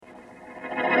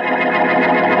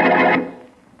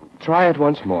Try it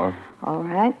once more. All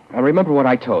right. Now, remember what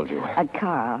I told you.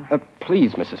 Carl.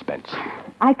 Please, Mrs. Benson.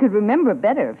 I could remember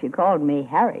better if you called me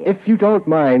Harriet. If you don't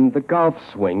mind the golf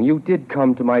swing, you did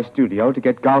come to my studio to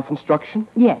get golf instruction?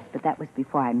 Yes, but that was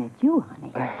before I met you,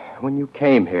 honey. When you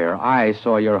came here, I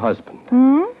saw your husband.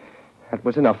 Hmm? That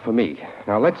was enough for me.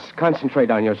 Now, let's concentrate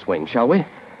on your swing, shall we?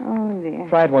 Oh, dear.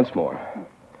 Try it once more.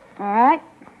 All right.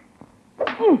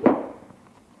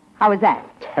 How was that?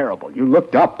 Terrible. You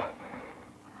looked up.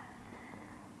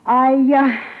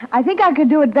 I think I could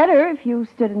do it better if you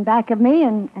stood in back of me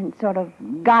and sort of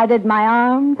guided my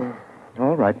arms.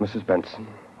 All right, Mrs. Benson.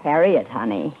 Harriet,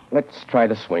 honey. Let's try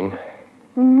the swing.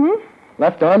 Mm-hmm.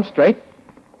 Left arm straight.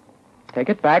 Take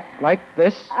it back like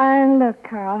this. Look,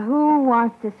 Carl, who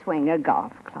wants to swing a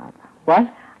golf club?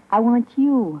 What? I want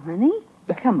you, honey.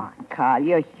 Come on, Carl,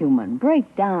 you're human.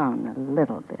 Break down a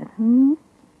little bit, hmm?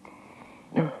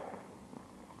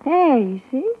 There, you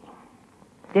see?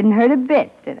 Didn't hurt a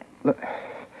bit, did it? Look,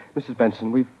 Mrs.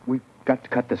 Benson, we've got to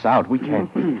cut this out. We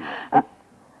can't.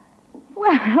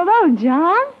 Well, hello,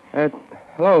 John.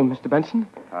 Hello, Mr. Benson.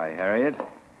 Hi, Harriet.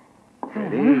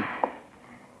 Grady.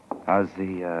 How's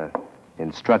the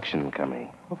instruction coming?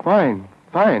 Oh, fine.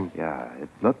 Yeah, it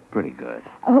looked pretty good.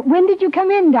 When did you come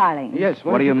in, darling? Yes.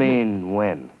 What do you mean,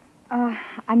 when?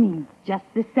 I mean, just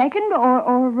this second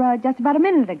or just about a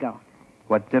minute ago?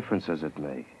 What difference does it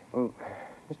make? Well,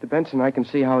 Mr. Benson, I can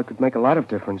see how it could make a lot of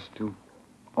difference to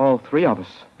all three of us.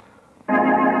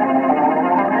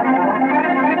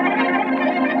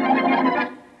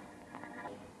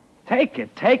 Take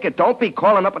it. Don't be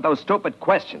calling up with those stupid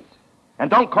questions. And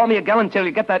don't call me again until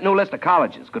you get that new list of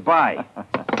colleges. Goodbye.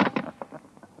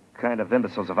 What kind of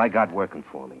imbeciles have I got working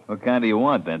for me? What kind do you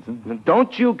want, Benson?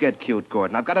 Don't you get cute,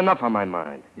 Gordon. I've got enough on my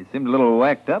mind. You seemed a little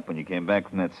whacked up when you came back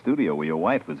from that studio where your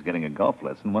wife was getting a golf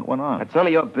lesson. What went on? That's none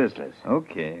of your business.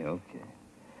 Okay.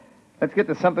 Let's get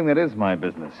to something that is my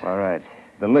business. All right.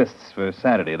 The lists for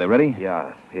Saturday. Are they ready?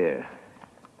 Yeah, here.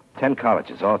 10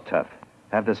 colleges, all tough.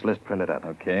 Have this list printed up.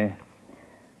 Okay.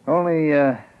 Only,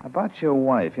 about your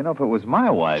wife. You know, if it was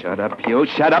my wife... Shut up, you.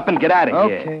 Shut up and get out of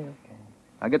here. Okay.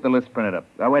 I'll get the list printed up.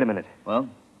 Now, wait a minute. Well?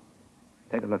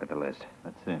 Take a look at the list.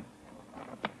 Let's see.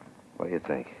 What do you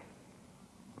think?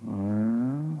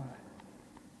 Well,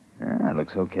 yeah, it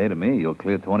looks okay to me. You'll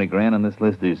clear 20 grand on this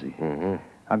list easy. Mm-hmm.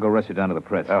 I'll go rush you down to the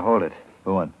press. Hold it.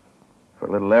 For what? For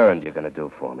a little errand you're going to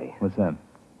do for me. What's that?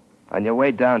 On your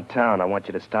way downtown, I want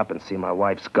you to stop and see my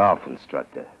wife's golf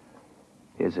instructor.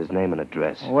 Here's his name and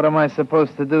address. What am I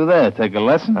supposed to do there? Take a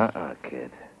lesson?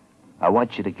 Kid. I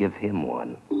want you to give him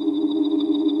one.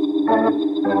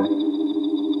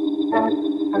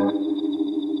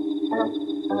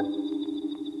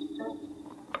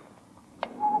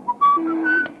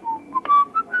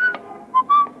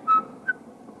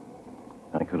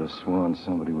 I could have sworn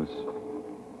somebody was...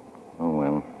 Oh,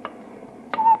 well.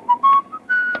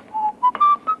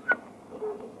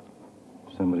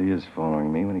 Somebody is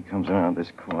following me. When he comes around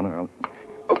this corner, I'll...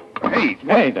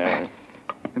 Hey, there.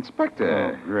 Inspector.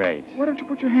 Oh, great. Why don't you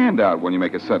put your hand out when you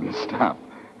make a sudden stop?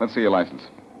 Let's see your license.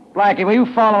 Blackie, were you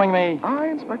following me? Aye,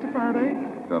 Inspector Faraday.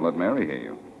 Don't let Mary hear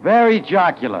you. Very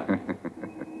jocular.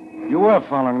 You were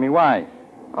following me. Why?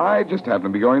 I just happen to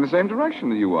be going the same direction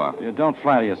that you are. You don't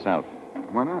flatter yourself.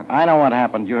 Why not? I know what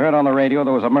happened. You heard on the radio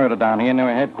there was a murder down here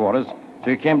near headquarters. So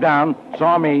you came down,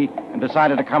 saw me, and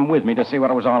decided to come with me to see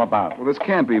what it was all about. Well, this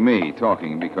can't be me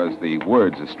talking because the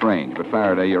words are strange. But,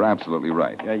 Faraday, you're absolutely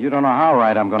right. Yeah, you don't know how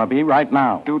right I'm going to be right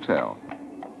now. Do tell.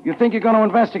 You think you're going to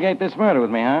investigate this murder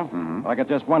with me, huh? Mm-hmm. Well, I got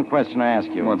just one question to ask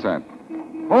you. What's that?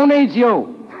 Who needs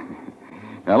you?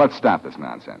 Now, let's stop this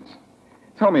nonsense.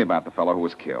 Tell me about the fellow who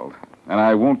was killed, and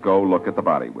I won't go look at the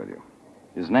body with you.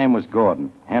 His name was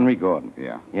Gordon, Henry Gordon.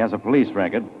 Yeah. He has a police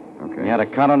record. Okay. He had a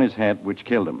cut on his head which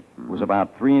killed him. It was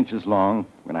about 3 inches long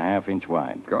and a half inch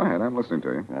wide. Go ahead, I'm listening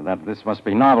to you. This must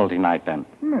be novelty night, then.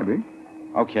 Maybe.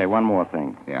 Okay, one more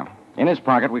thing. Yeah. In his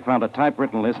pocket, we found a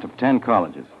typewritten list of 10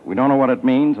 colleges. We don't know what it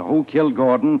means, or who killed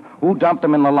Gordon, who dumped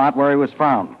him in the lot where he was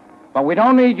found. But we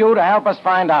don't need you to help us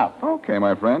find out. Okay,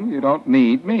 my friend, you don't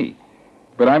need me.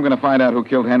 But I'm going to find out who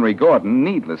killed Henry Gordon,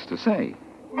 needless to say.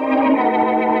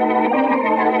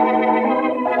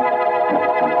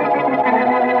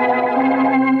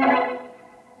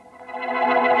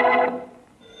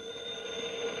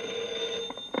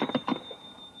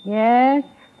 Yes?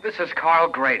 This is Carl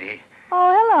Grady.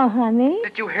 Oh, hello, honey.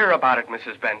 Did you hear about it,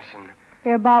 Mrs. Benson?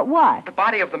 Hear about what? The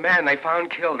body of the man they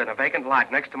found killed in a vacant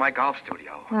lot next to my golf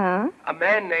studio. Huh? A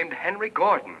man named Henry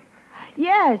Gordon.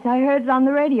 Yes, I heard it on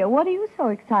the radio. What are you so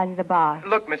excited about?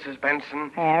 Look, Mrs.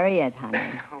 Benson. Harriet,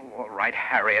 honey. Oh, all right,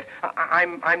 Harriet.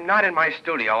 I'm not in my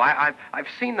studio. I've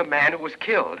seen the man who was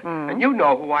killed. And you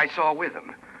know who I saw with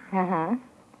him. Uh-huh.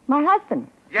 My husband.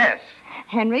 Yes.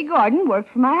 Henry Gordon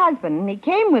worked for my husband, and he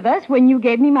came with us when you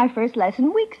gave me my first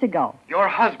lesson weeks ago. Your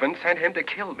husband sent him to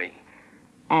kill me.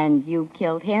 And you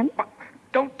killed him?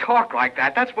 Don't talk like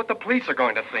that. That's what the police are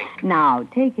going to think. Now,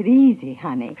 take it easy,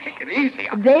 honey. Take it easy.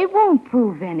 They won't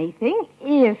prove anything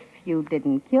if you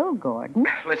didn't kill Gordon.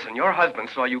 Listen, your husband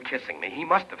saw you kissing me. He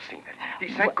must have seen it.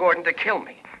 He sent Gordon to kill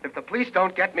me. If the police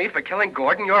don't get me for killing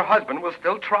Gordon, your husband will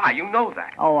still try. You know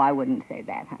that. Oh, I wouldn't say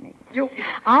that, honey. You...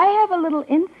 I have a little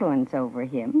influence over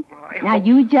him. Well, Now,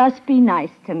 you just be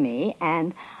nice to me,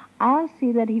 and I'll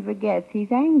see that he forgets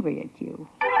he's angry at you.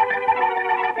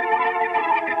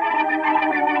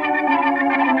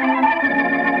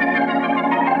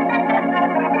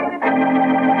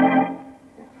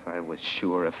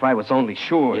 If I was only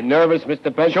sure. You nervous,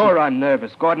 Mr. Benson? Sure, I'm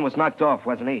nervous. Gordon was knocked off,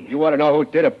 wasn't he? You want to know who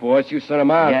did it, boss? You sent him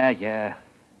out. Yeah.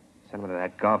 Sent him to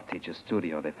that golf teacher's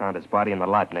studio. They found his body in the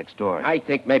lot next door. I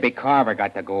think maybe Carver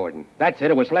got to Gordon. That's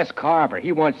it. It was Les Carver.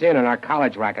 He wants in on our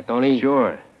college racket, don't he?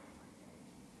 Sure.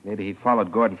 Maybe he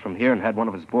followed Gordon from here and had one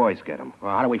of his boys get him.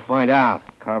 Well, how do we find out?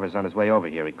 Carver's on his way over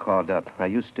here. He called up. Now,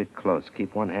 you stick close.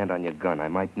 Keep one hand on your gun. I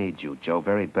might need you, Joe,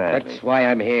 very badly. That's why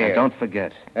I'm here. And don't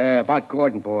forget. About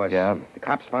Gordon, boss. Yeah? The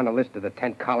cops found a list of the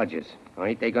 10 colleges. Well,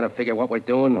 ain't they going to figure what we're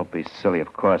doing? Don't be silly.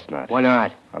 Of course not. Why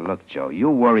not? Now, look, Joe,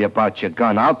 you worry about your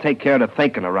gun. I'll take care of the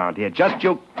thinking around here. Just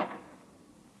you...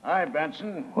 Hi,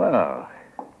 Benson. Well,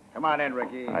 Come on in,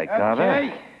 Ricky. I got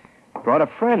her. Brought a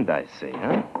friend, I see,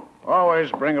 huh?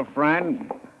 Always bring a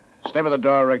friend. Stay by the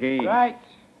door, Ricky. Right.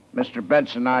 Mr.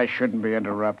 Benson and I shouldn't be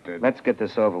interrupted. Let's get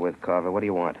this over with, Carver. What do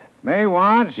you want? Me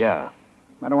want? Yeah.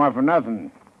 I don't want for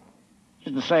nothing.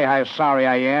 Just to say how sorry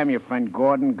I am your friend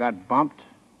Gordon got bumped.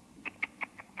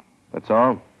 That's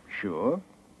all? Sure.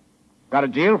 Got a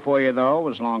deal for you, though,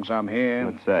 as long as I'm here.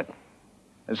 What's that?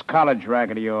 This college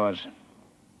racket of yours.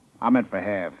 I'm in for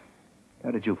half.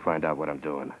 How did you find out what I'm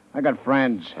doing? I got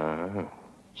friends. Uh-huh.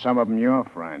 Some of them your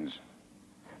friends.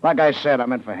 Like I said,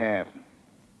 I'm in for half.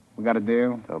 We got a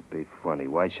deal? Don't be funny.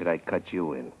 Why should I cut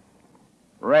you in?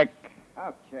 Rick.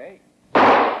 Okay.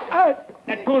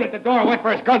 That fool at the door went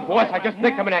for his gun, boss. I just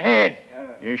nicked him in the head.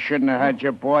 You shouldn't have had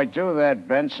your boy do that,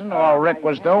 Benson. All Rick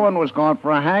was doing was going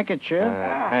for a handkerchief.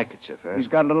 Handkerchief, huh? He's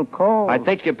got a little cold. I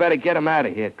think you better get him out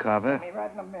of here, Carver.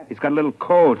 He's got a little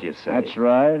cold, you say. That's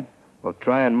right. Well,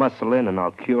 try and muscle in, and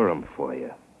I'll cure him for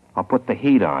you. I'll put the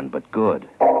heat on, but good.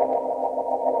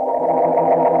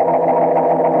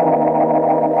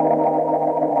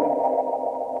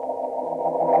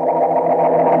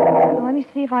 Let me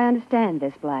see if I understand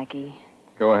this, Blackie.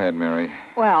 Go ahead, Mary.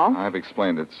 Well, I've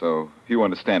explained it, so if you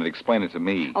understand it, explain it to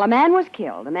me. a man was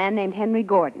killed, a man named Henry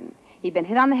Gordon. He'd been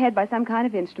hit on the head by some kind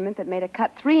of instrument that made a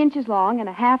cut 3 inches long and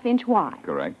a ½ inch wide.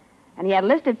 Correct? And he had a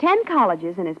list of 10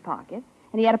 colleges in his pocket,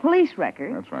 and he had a police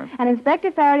record. That's right. And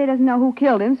Inspector Faraday doesn't know who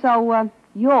killed him, so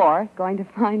you're going to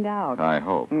find out. I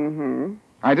hope. Mm-hmm.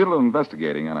 I did a little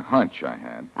investigating on a hunch I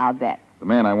had. I'll bet. The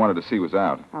man I wanted to see was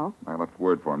out. Oh? I left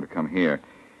word for him to come here.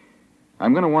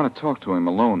 I'm going to want to talk to him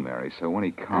alone, Mary, so when he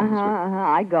comes...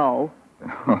 I go.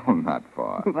 Oh, not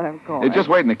far. But of course. Just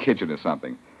wait in the kitchen or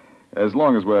something. As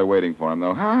long as we're waiting for him,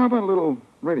 though, how about a little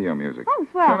radio music? Oh,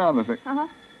 swell. Turn on the thing. Uh-huh.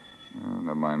 Oh,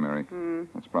 never mind, Mary.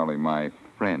 That's probably my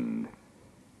friend.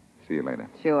 See you later.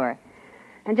 Sure.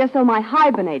 And just so my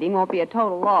hibernating won't be a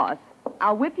total loss,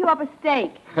 I'll whip you up a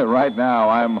steak. Right now,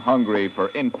 I'm hungry for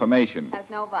information. Has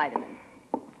no vitamins.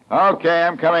 Okay,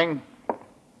 I'm coming.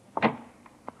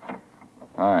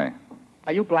 Hi.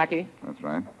 Are you Blackie? That's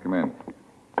right. Come in.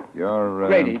 You're,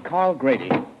 Grady, Carl Grady.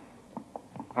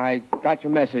 I got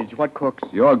your message. What cooks?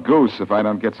 You're goose if I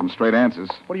don't get some straight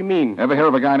answers. What do you mean? Ever hear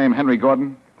of a guy named Henry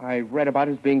Gordon? I read about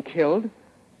his being killed.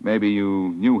 Maybe you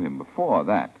knew him before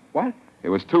that. What? It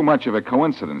was too much of a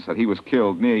coincidence that he was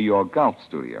killed near your golf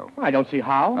studio. I don't see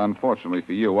how. Unfortunately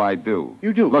for you, I do.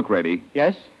 You do? Look, Grady.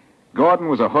 Yes? Gordon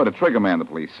was a hood, a trigger man, the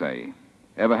police say.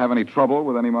 Ever have any trouble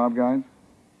with any mob guys?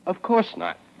 Of course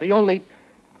not. The only...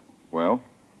 Well?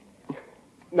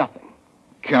 Nothing.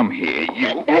 Come here,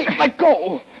 you. Hey, let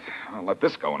go! I'll let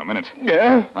this go in a minute.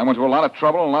 Yeah? I went to a lot of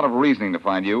trouble and a lot of reasoning to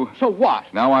find you. So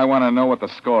what? Now I want to know what the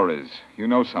score is. You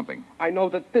know something. I know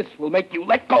that this will make you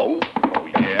let go. Oh,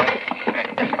 yeah.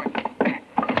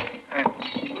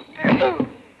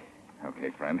 Okay,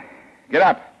 friend. Get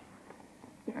up.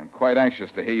 I'm quite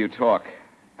anxious to hear you talk.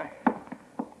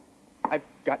 I've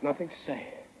got nothing to say.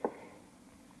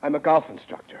 I'm a golf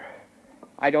instructor.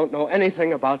 I don't know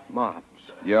anything about mobs.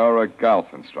 You're a golf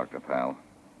instructor, pal.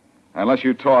 Unless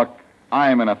you talk,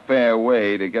 I'm in a fair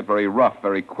way to get very rough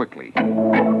very quickly.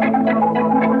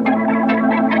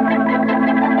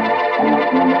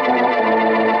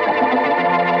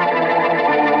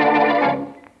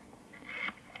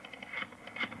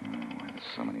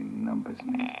 So many numbers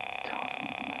in these talking.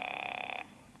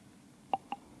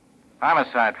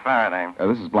 Homicide, Faraday.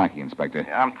 This is Blackie, Inspector.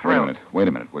 I'm thrilled. Wait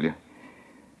a minute, will you?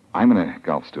 I'm in a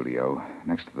golf studio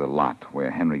next to the lot where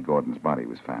Henry Gordon's body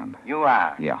was found. You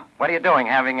are? Yeah. What are you doing,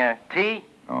 having a tea?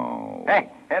 Oh. Hey,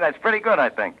 that's pretty good, I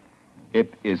think.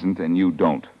 It isn't, and you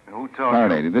don't. Who told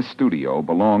Faraday, you? this studio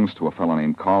belongs to a fellow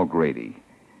named Carl Grady,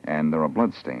 and there are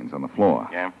bloodstains on the floor.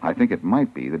 Yeah? I think it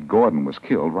might be that Gordon was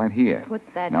killed right here. Put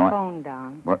that Now, phone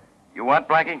down. What? You what,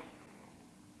 Blackie?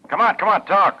 Come on,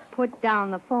 talk. Put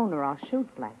down the phone or I'll shoot,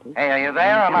 Blackie. Hey, are you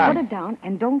there or Now not? put it down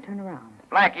and don't turn around.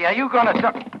 Blackie, are you going to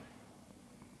talk?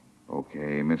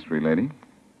 Okay, mystery lady.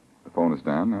 The phone is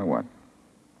down. Now what?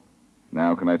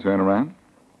 Now can I turn around?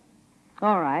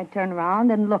 All right, turn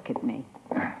around and look at me.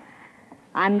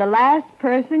 I'm the last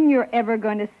person you're ever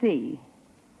going to see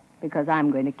because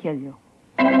I'm going to kill you.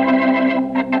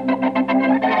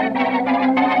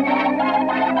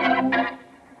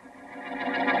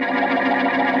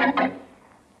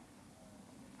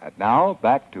 And now,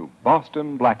 back to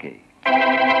Boston Blackie.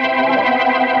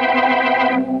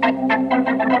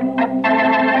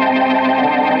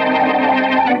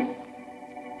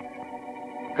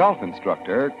 Golf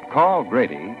instructor Carl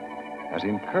Grady has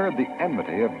incurred the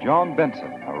enmity of John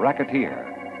Benson, a racketeer,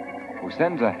 who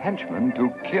sends a henchman to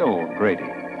kill Grady.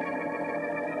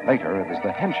 Later, it is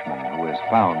the henchman who is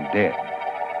found dead.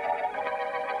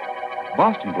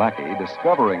 Boston Blackie,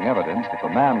 discovering evidence that the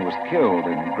man was killed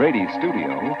in Grady's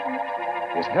studio,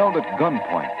 is held at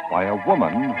gunpoint by a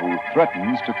woman who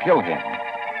threatens to kill him.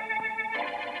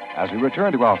 As we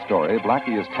return to our story,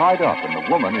 Blackie is tied up and the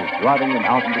woman is driving him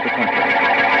out into the country.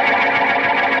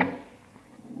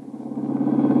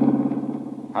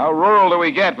 How rural do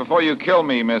we get before you kill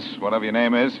me, miss whatever your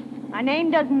name is? My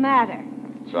name doesn't matter.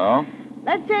 So?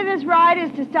 Let's say this ride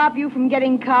is to stop you from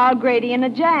getting Carl Grady in a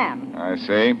jam. I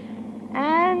see.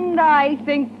 And I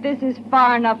think this is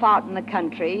far enough out in the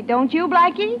country. Don't you,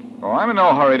 Blackie? Oh, I'm in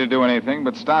no hurry to do anything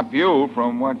but stop you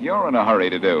from what you're in a hurry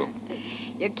to do.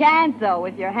 You can't, though,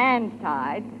 with your hands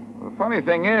tied. The funny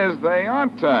thing is, they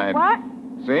aren't tied. What?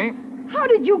 See? How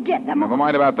did you get them? Never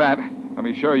mind about that. Let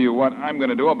me show you what I'm going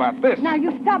to do about this. Now,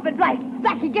 you stop it, Blackie.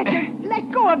 Blackie, let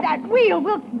go of that wheel.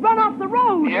 We'll run off the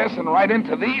road. Yes, and right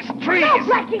into these trees. No,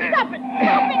 Blackie, stop it.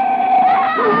 Stop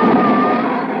it.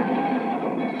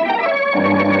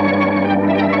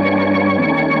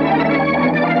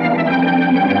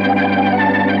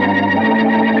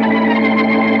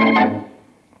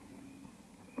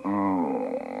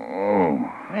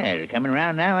 Well, you coming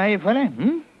around now, are you, fella?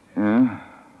 Yeah?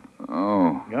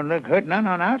 Oh. You don't look hurt none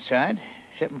on outside,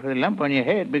 except for the lump on your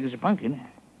head, big as a pumpkin.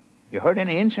 You hurt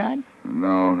any inside? No,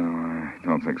 I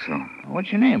don't think so.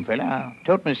 What's your name, fella? I'll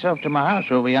tote myself to my house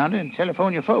over yonder and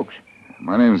telephone your folks.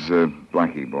 My name's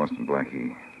Blackie, Boston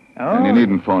Blackie. Oh. And you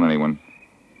needn't phone anyone.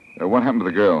 What happened to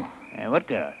the girl? What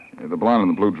girl? The blonde in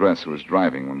the blue dress who was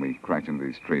driving when we cracked into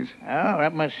these trees. Oh,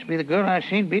 that must be the girl I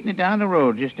seen beating it down the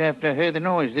road just after I heard the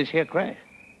noise of this here crash.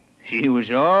 She was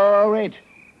all right.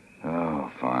 Oh,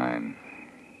 fine.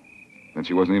 Then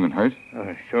she wasn't even hurt?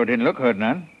 Oh, sure didn't look hurt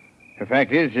none. The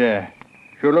fact is,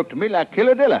 sure looked to me like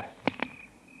Killadilla.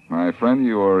 My friend,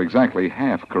 you are exactly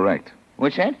half correct.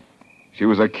 What's that? She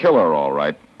was a killer, all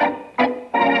right.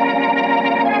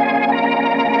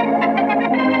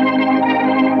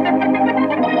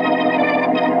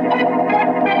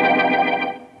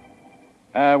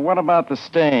 What about the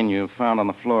stain you found on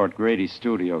the floor at Grady's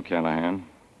studio, Callahan?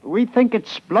 We think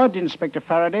it's blood, Inspector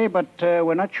Faraday, but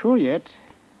we're not sure yet.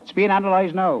 It's being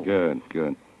analyzed now. Good.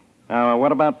 Now,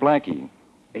 what about Blackie?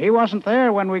 He wasn't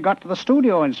there when we got to the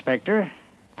studio, Inspector.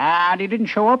 And he didn't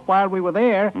show up while we were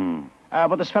there.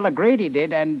 But this fella Grady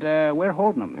did, and we're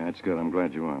holding him. That's good. I'm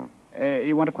glad you are.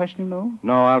 You want to question him, though?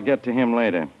 No, I'll get to him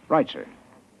later. Right, sir.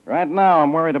 Right now,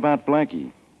 I'm worried about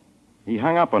Blackie. He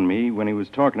hung up on me when he was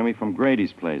talking to me from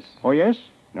Grady's place. Oh, yes?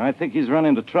 I think he's run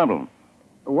into trouble.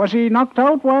 Was he knocked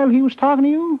out while he was talking to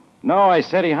you? No, I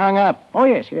said he hung up. Oh,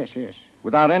 yes.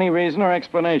 Without any reason or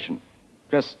explanation.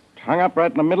 Just hung up right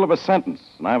in the middle of a sentence.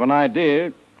 And I have an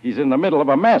idea he's in the middle of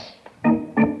a mess.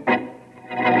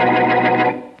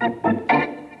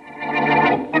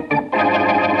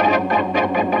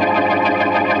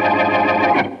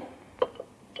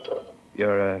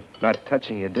 You're not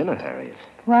touching your dinner, Harriet.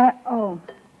 What? Oh,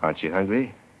 Aren't you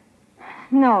hungry?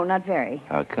 no, not very.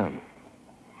 How come?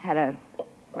 Had a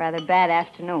rather bad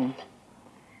afternoon.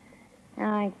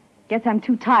 I guess I'm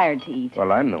too tired to eat.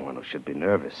 Well, I'm the one who should be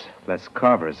nervous. Les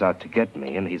Carver is out to get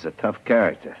me, and he's a tough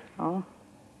character. Oh?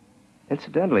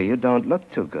 Incidentally, you don't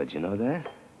look too good, you know that?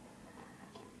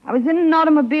 I was in an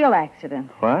automobile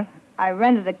accident. What? I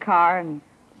rented a car and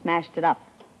smashed it up.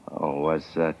 Oh, was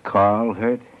Carl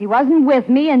hurt? He wasn't with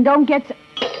me, and don't get...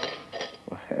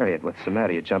 Well, Harriet, what's the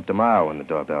matter? You jumped a mile when the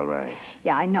doorbell rang.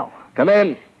 Yeah, I know. Come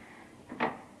in.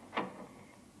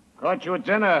 Caught you at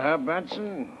dinner, huh,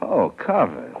 Benson? Oh,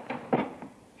 Carver.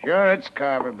 Sure, it's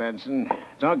Carver, Benson.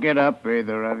 Don't get up,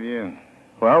 either of you.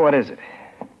 Well, what is it?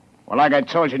 Well, like I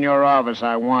told you in your office,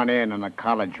 I want in on a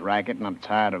college racket, and I'm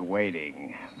tired of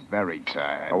waiting. Very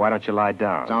tired. Oh, why don't you lie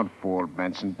down? Don't fool,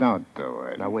 Benson. Don't do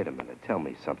it. Now, wait a minute. Tell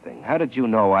me something. How did you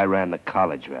know I ran the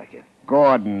college racket?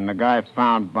 Gordon, the guy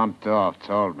found bumped off,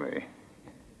 told me.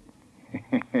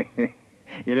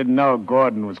 You didn't know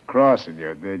Gordon was crossing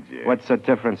you, did you? What's the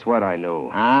difference what I knew?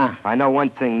 Huh? I know one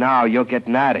thing now. You're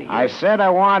getting out of here. I said I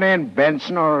want in,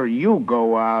 Benson, or you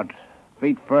go out.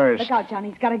 Feet first. Look out, Johnny.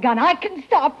 He's got a gun. I can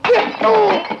stop.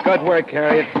 Good work,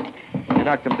 Harriet. You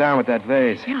knocked him down with that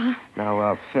vase. Yeah. Now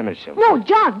I'll finish him. No,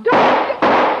 John, don't.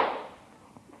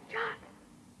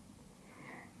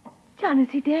 John, is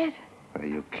he dead? Are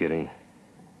you kidding?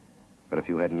 But if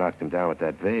you hadn't knocked him down with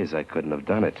that vase, I couldn't have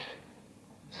done it.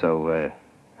 So,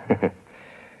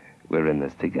 we're in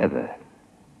this together.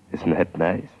 Isn't that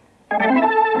nice?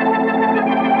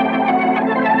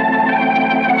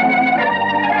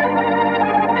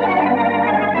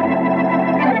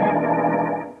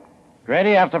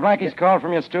 Grady, after Blackie's call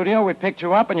from your studio, we picked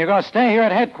you up, and you're going to stay here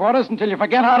at headquarters until you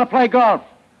forget how to play golf.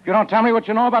 If you don't tell me what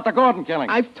you know about the Gordon killing.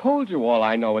 I've told you all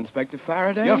I know, Inspector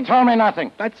Faraday. You've told me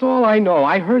nothing. That's all I know.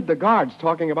 I heard the guards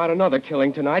talking about another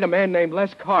killing tonight, a man named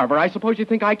Les Carver. I suppose you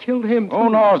think I killed him, too. Who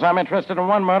knows? I'm interested in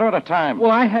one murder at a time.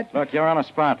 Well, I had... Look, you're on a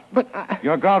spot. But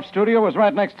Your golf studio was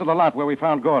right next to the lot where we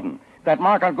found Gordon. That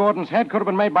mark on Gordon's head could have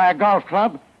been made by a golf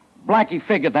club. Blackie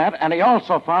figured that, and he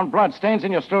also found blood stains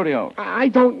in your studio. I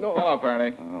don't know. Hello,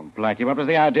 Faraday. Oh, Blackie, what was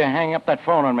the idea of hanging up that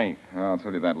phone on me? I'll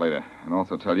tell you that later. And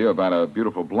also tell you about a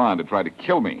beautiful blonde who tried to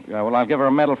kill me. Yeah, well, I'll give her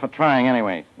a medal for trying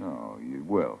anyway. Oh, you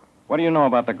will. What do you know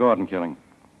about the Gordon killing?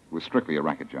 It was strictly a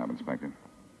racket job, Inspector.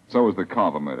 So was the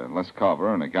Carver murder. Les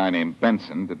Carver and a guy named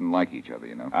Benson didn't like each other,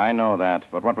 you know. I know that,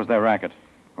 but what was their racket?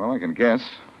 Well, I can guess.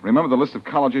 Remember the list of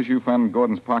colleges you found in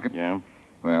Gordon's pocket? Yeah.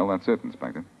 Well, that's it,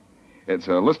 Inspector. It's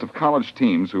a list of college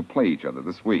teams who play each other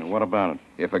this week. What about it?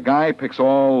 If a guy picks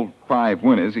all 5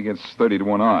 winners, he gets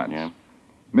 30-1 odds. Yeah.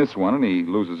 Miss one and he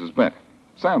loses his bet.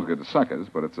 Sounds good to suckers,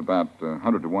 but it's about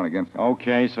 100-1 against him.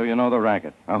 Okay, so you know the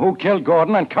racket. Now, who killed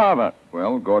Gordon and Carver?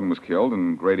 Well, Gordon was killed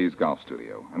in Grady's golf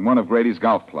studio, and one of Grady's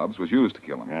golf clubs was used to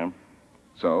kill him. Yeah.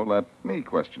 So let me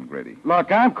question Grady.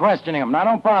 Look, I'm questioning him. Now,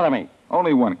 don't bother me.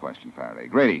 Only one question, Faraday.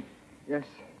 Grady. Yes.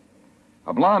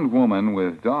 A blonde woman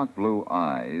with dark blue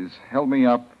eyes held me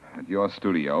up at your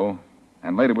studio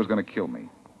and later was going to kill me.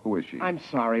 Who is she? I'm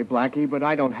sorry, Blackie, but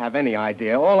I don't have any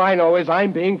idea. All I know is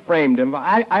I'm being framed. If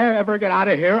I ever get out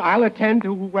of here, I'll attend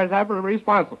to whoever is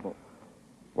responsible.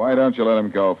 Why don't you let him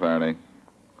go, Faraday?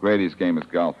 Grady's game is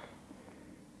golf.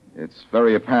 It's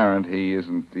very apparent he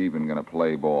isn't even going to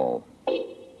play ball.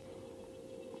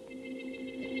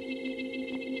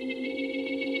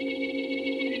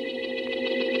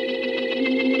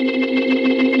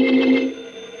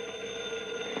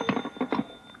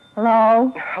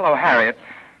 Hello? Hello, Harriet.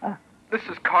 This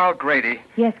is Carl Grady.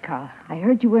 Yes, Carl. I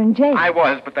heard you were in jail. I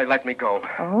was, but they let me go.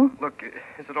 Oh? Look,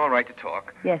 is it all right to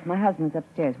talk? Yes, my husband's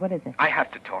upstairs. What is it? I have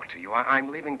to talk to you.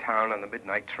 I'm leaving town on the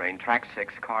midnight train, track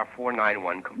 6, car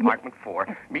 491, compartment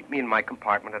 4. Meet me in my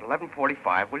compartment at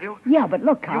 11:45, will you? Yeah, but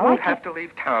look, Carl, You won't I can't... have to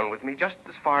leave town with me, just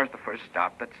as far as the first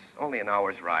stop. That's only an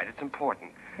hour's ride. It's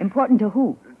important. Important to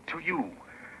who? To you.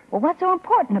 Well, what's so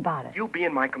important about it? You be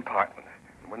in my compartment.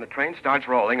 When the train starts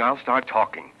rolling, I'll start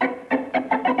talking.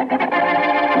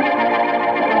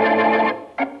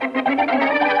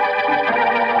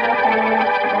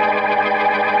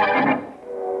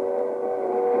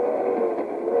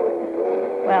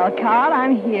 Well, Carl,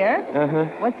 I'm here. Uh-huh.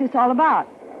 What's this all about?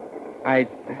 I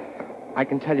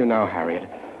can tell you now, Harriet.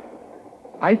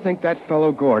 I think that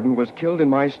fellow Gordon was killed in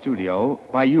my studio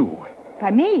by you.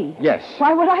 By me? Yes.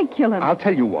 Why would I kill him? I'll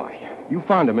tell you why. You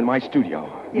found him in my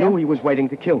studio. Yeah? Knew he was waiting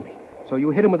to kill me. So you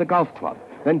hit him with a golf club.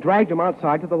 Then dragged him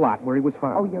outside to the lot where he was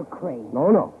found. Oh, you're crazy.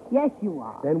 No. Yes, you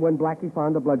are. Then when Blackie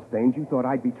found the bloodstains, you thought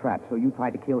I'd be trapped, so you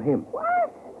tried to kill him.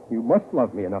 What? You must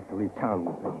love me enough to leave town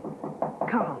with me.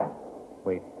 Carl.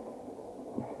 Wait.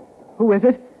 Who is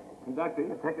it? Conductor,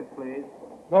 your tickets, please.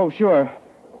 Oh, sure.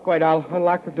 Wait, I'll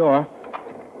unlock the door.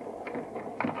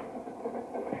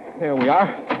 There we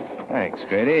are. Thanks,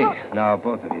 Grady. Now,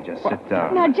 both of you just sit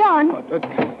down. Now, John.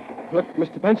 Look,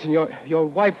 Mr. Benson, your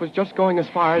wife was just going as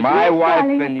far as... My wife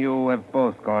darling. and you have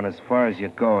both gone as far as you're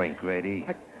going, Grady.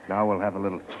 Now we'll have a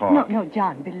little talk. No,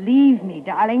 John, believe me,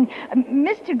 darling.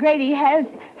 Mr. Grady has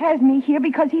me here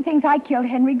because he thinks I killed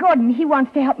Henry Gordon. He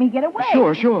wants to help me get away.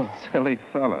 Sure. Silly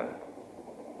fella.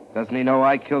 Doesn't he know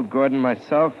I killed Gordon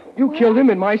myself? You killed him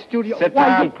in my studio. Sit Why,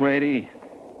 down, you- Grady.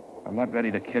 I'm not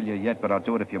ready to kill you yet, but I'll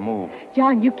do it if you move.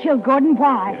 John, you killed Gordon.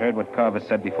 Why? You heard what Carver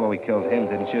said before we killed him,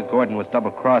 didn't you? Gordon was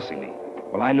double-crossing me.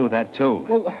 Well, I knew that, too.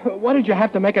 Well, why did you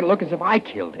have to make it look as if I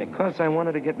killed him? Because I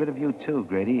wanted to get rid of you, too,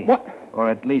 Grady. What? Or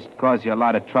at least cause you a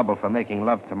lot of trouble for making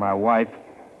love to my wife.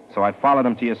 So I followed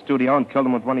him to your studio and killed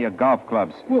him with one of your golf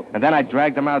clubs. Well- And then I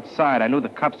dragged him outside. I knew the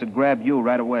cops would grab you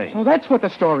right away. So that's what the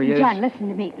story is. John, listen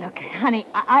to me. Look, honey,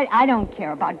 I don't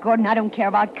care about Gordon. I don't care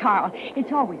about Carl.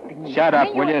 It's always been me. Shut I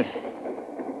up, mean, will you?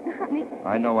 Honey,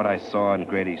 I know what I saw in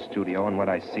Grady's studio and what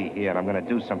I see here, and I'm going to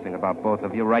do something about both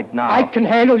of you right now. I can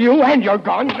handle you and your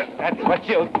gun. That's what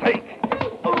you'll take.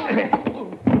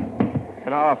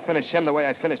 And I'll finish him the way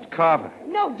I finished Carver.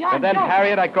 no, John, And then, no.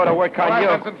 Harriet, I go to work on All right, you.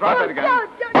 Benson, drop it again.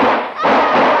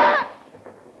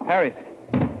 Harriet.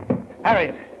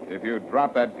 Harriet. If you'd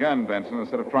dropped that gun, Benson,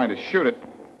 instead of trying to shoot it,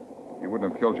 you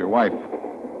wouldn't have killed your wife.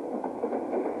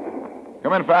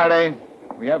 Come in, Faraday.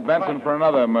 We have Benson for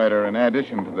another murder in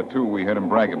addition to the two we heard him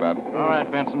brag about. All right,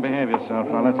 Benson, behave yourself.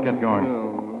 Now, let's get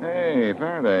going. Hey,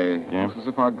 Faraday. Yeah? Looks as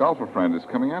if our golfer friend is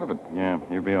coming out of it. Yeah,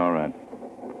 you'll be all right.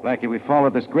 Blackie, we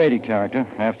followed this Grady character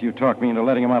after you talked me into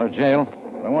letting him out of jail.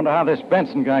 I wonder how this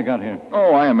Benson guy got here.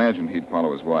 Oh, I imagined he'd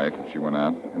follow his wife if she went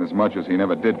out. And as much as he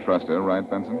never did trust her, right,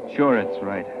 Benson? Sure, it's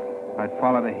right. I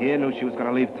followed her here, knew she was going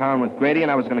to leave town with Grady,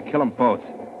 and I was going to kill them both.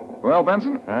 Well,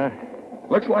 Benson, Huh?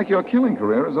 looks like your killing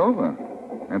career is over.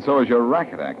 And so is your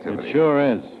racket activity. It sure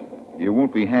is. You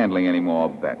won't be handling any more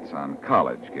bets on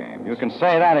college games. You can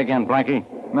say that again, Blackie.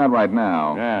 Not right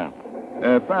now.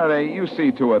 Yeah. Faraday, you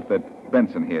see to it that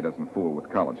Benson here doesn't fool with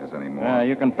colleges anymore. Yeah,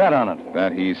 you can bet on it.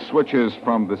 That he switches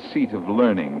from the seat of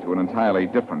learning to an entirely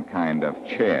different kind of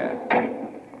chair.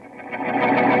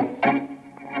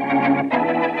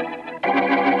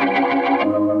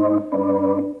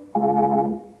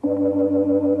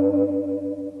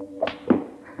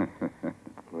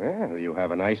 Well, you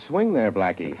have a nice swing there,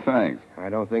 Blackie. Thanks. I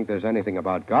don't think there's anything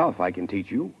about golf I can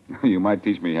teach you. You might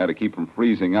teach me how to keep from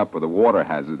freezing up with a water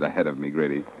hazard ahead of me,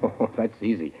 Grady. Oh, that's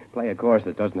easy. Play a course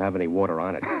that doesn't have any water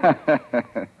on it.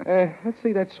 Let's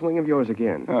see that swing of yours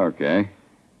again. Okay.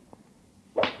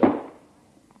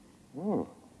 Oh.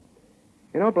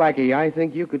 You know, Blackie, I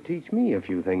think you could teach me a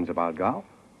few things about golf.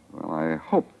 Well, I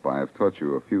hope I've taught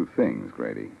you a few things,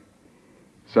 Grady.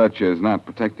 Such as not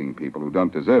protecting people who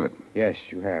don't deserve it, Yes,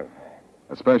 you have.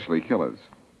 especially killers.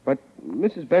 But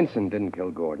Mrs. Benson didn't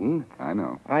kill Gordon. I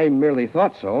know. I merely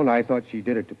thought so, and I thought she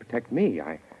did it to protect me.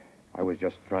 I was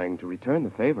just trying to return the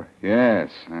favor.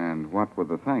 Yes, and what were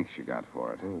the thanks you got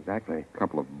for it? Exactly. A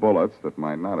couple of bullets that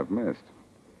might not have missed.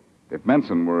 If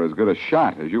Benson were as good a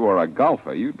shot as you are a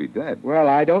golfer, you'd be dead. Well,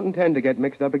 I don't intend to get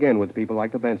mixed up again with people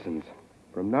like the Bensons.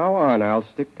 From now on, I'll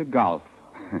stick to golf.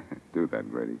 Do that,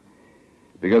 Grady.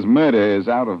 Because murder is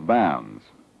out of bounds.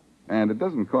 And it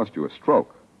doesn't cost you a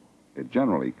stroke. It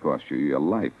generally costs you your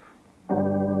life.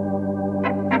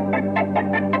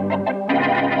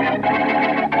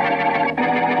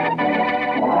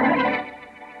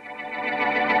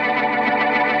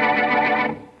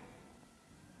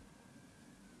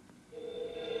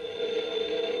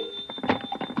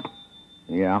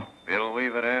 Yeah, Bill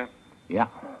Weaver there? yeah,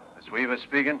 Is Weaver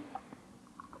speaking?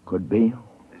 could be.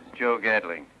 This is Joe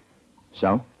Gatling.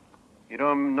 So? You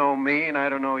don't know me and I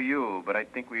don't know you, but I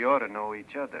think we ought to know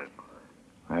each other.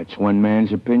 That's one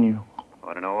man's opinion.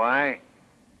 Want to know why?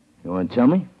 You want to tell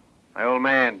me? My old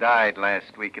man died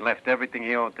last week and left everything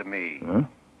he owned to me. Huh?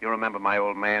 You remember my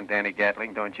old man, Danny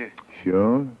Gatling, don't you?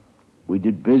 Sure. We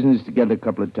did business together a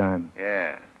couple of times.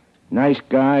 Yeah. Nice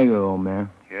guy, your old man.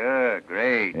 Sure,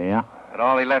 great. Yeah. But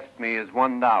all he left me is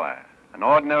 $1. An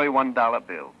ordinary $1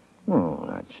 bill. Oh,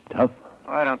 that's tough.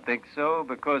 Oh, I don't think so,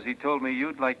 because he told me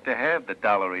you'd like to have the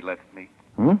dollar he left me.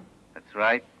 Huh? That's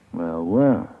right.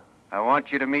 Well. I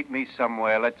want you to meet me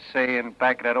somewhere, let's say in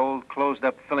back of that old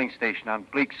closed-up filling station on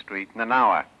Bleak Street in an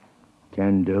hour.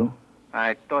 Can do.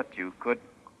 I thought you could.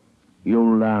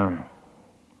 You'll,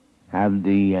 have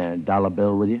the, dollar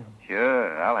bill with you?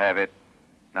 Sure, I'll have it.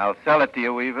 And I'll sell it to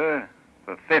you, Weaver,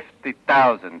 for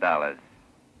 $50,000.